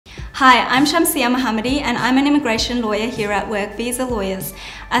Hi, I'm Shamsia Mohammadi and I'm an immigration lawyer here at Work Visa Lawyers.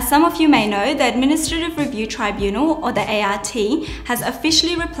 As some of you may know, the Administrative Review Tribunal, or the AAT, has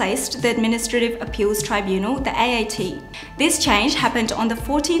officially replaced the Administrative Appeals Tribunal, the AAT. This change happened on the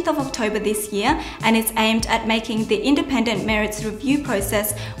 14th of October this year and is aimed at making the independent merits review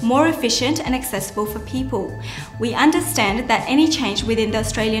process more efficient and accessible for people. We understand that any change within the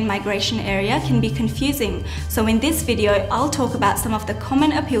Australian migration area can be confusing, so in this video I'll talk about some of the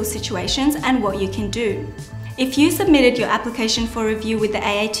common appeal situations and what you can do. If you submitted your application for review with the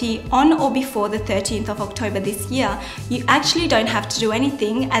AAT on or before the 13th of October this year, you actually don't have to do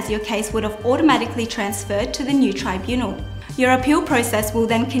anything as your case would have automatically transferred to the new tribunal. Your appeal process will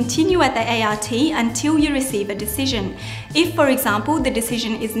then continue at the ART until you receive a decision. If, for example, the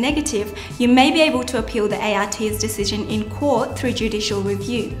decision is negative, you may be able to appeal the ART's decision in court through judicial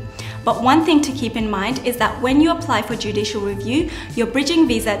review. But one thing to keep in mind is that when you apply for judicial review, your bridging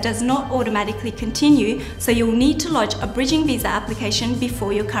visa does not automatically continue, so you'll need to lodge a bridging visa application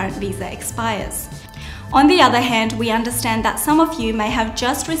before your current visa expires. On the other hand, we understand that some of you may have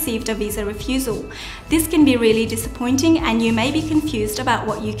just received a visa refusal. This can be really disappointing and you may be confused about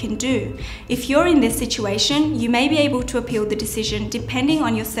what you can do. If you're in this situation, you may be able to appeal the decision depending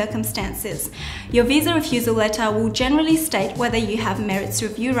on your circumstances. Your visa refusal letter will generally state whether you have merits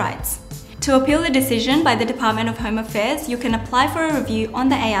review rights. To appeal the decision by the Department of Home Affairs, you can apply for a review on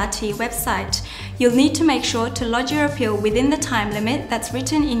the ART website. You'll need to make sure to lodge your appeal within the time limit that's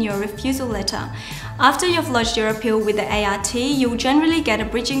written in your refusal letter. After you've lodged your appeal with the ART, you'll generally get a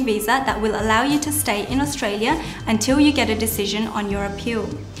bridging visa that will allow you to stay in Australia until you get a decision on your appeal.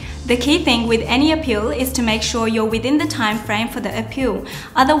 The key thing with any appeal is to make sure you're within the time frame for the appeal,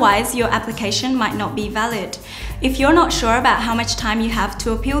 otherwise your application might not be valid. If you're not sure about how much time you have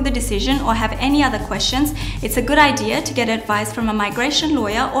to appeal the decision or have any other questions, it's a good idea to get advice from a migration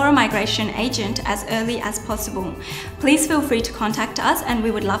lawyer or a migration agent as early as possible. Please feel free to contact us and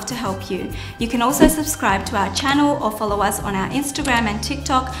we would love to help you. You can also subscribe to our channel or follow us on our Instagram and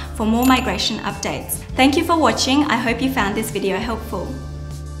TikTok for more migration updates. Thank you for watching. I hope you found this video helpful.